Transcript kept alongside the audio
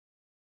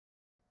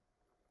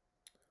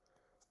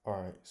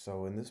Alright,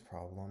 so in this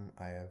problem,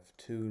 I have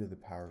 2 to the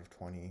power of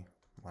 20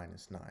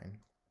 minus 9.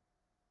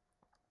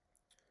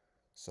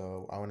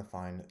 So I want to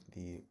find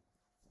the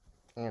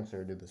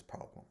answer to this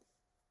problem.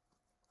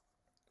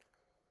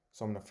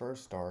 So I'm going to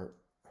first start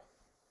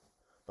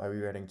by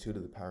rewriting 2 to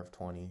the power of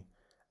 20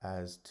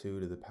 as 2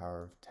 to the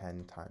power of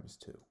 10 times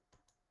 2.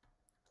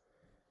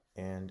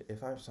 And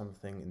if I have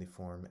something in the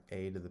form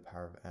a to the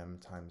power of m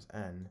times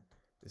n,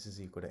 this is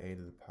equal to a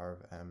to the power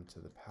of m to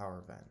the power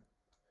of n.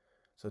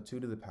 So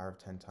 2 to the power of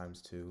 10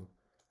 times 2,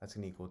 that's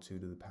going to equal 2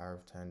 to the power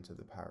of 10 to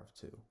the power of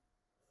 2.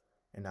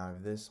 And now I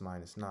have this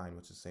minus 9,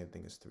 which is the same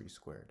thing as 3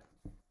 squared.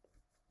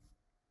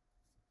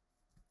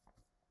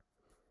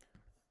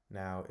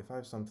 Now, if I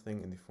have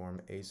something in the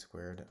form a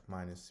squared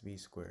minus b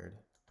squared,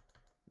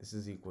 this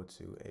is equal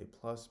to a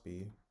plus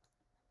b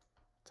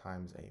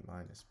times a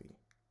minus b.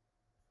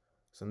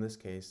 So in this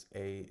case,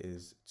 a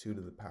is 2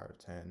 to the power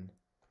of 10,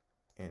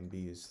 and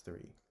b is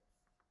 3.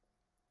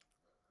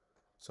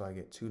 So I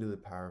get 2 to the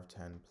power of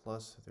 10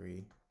 plus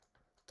 3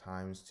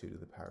 times 2 to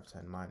the power of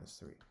 10 minus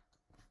 3.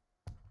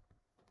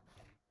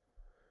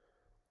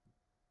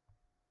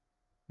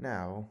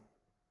 Now,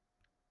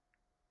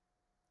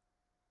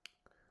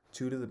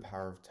 2 to the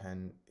power of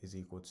 10 is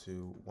equal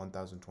to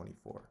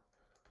 1024.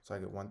 So I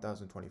get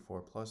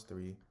 1024 plus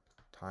 3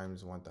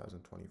 times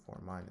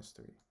 1024 minus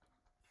 3.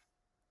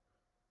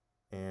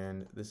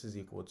 And this is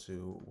equal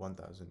to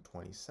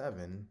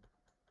 1027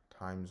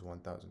 times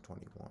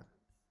 1021.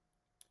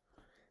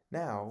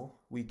 Now,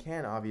 we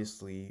can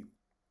obviously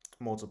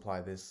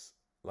multiply this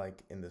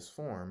like in this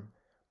form,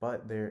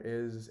 but there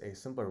is a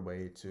simpler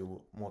way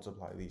to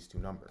multiply these two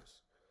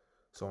numbers.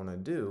 So what I'm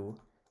going to do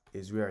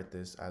is rewrite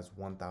this as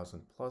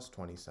 1000 plus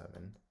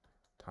 27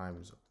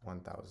 times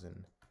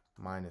 1000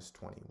 minus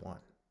 21.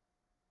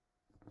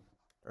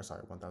 Or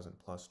sorry, 1000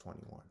 plus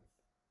 21.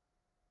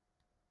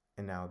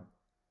 And now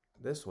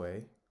this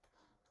way,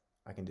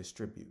 I can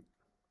distribute.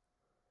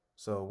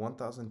 So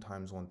 1000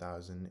 times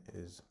 1000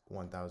 is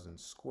 1000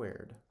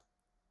 squared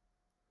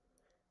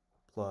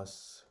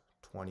plus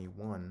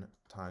 21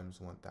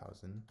 times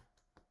 1000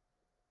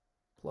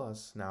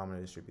 plus, now I'm going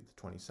to distribute the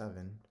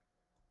 27.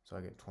 So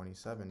I get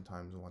 27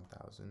 times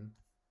 1000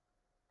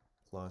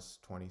 plus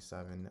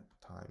 27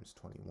 times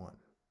 21.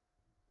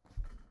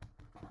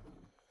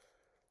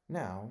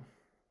 Now,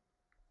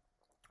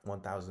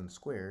 1000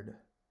 squared,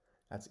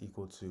 that's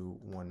equal to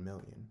 1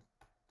 million.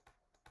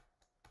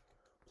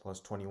 Plus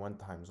 21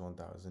 times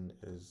 1000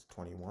 is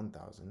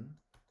 21,000.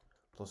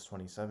 Plus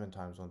 27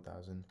 times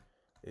 1000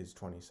 is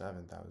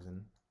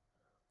 27,000.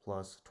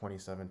 Plus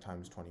 27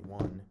 times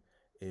 21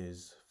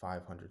 is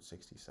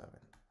 567.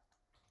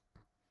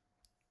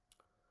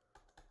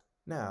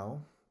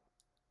 Now,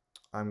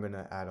 I'm going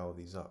to add all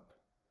these up.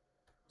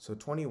 So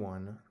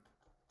 21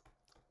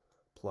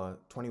 plus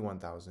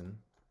 21,000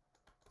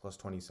 plus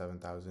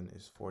 27,000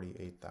 is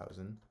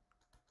 48,000.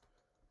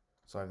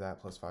 So I have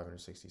that plus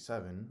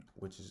 567,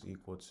 which is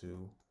equal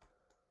to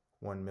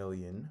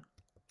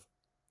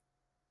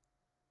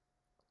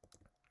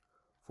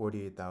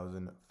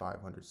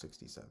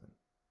 1,048,567.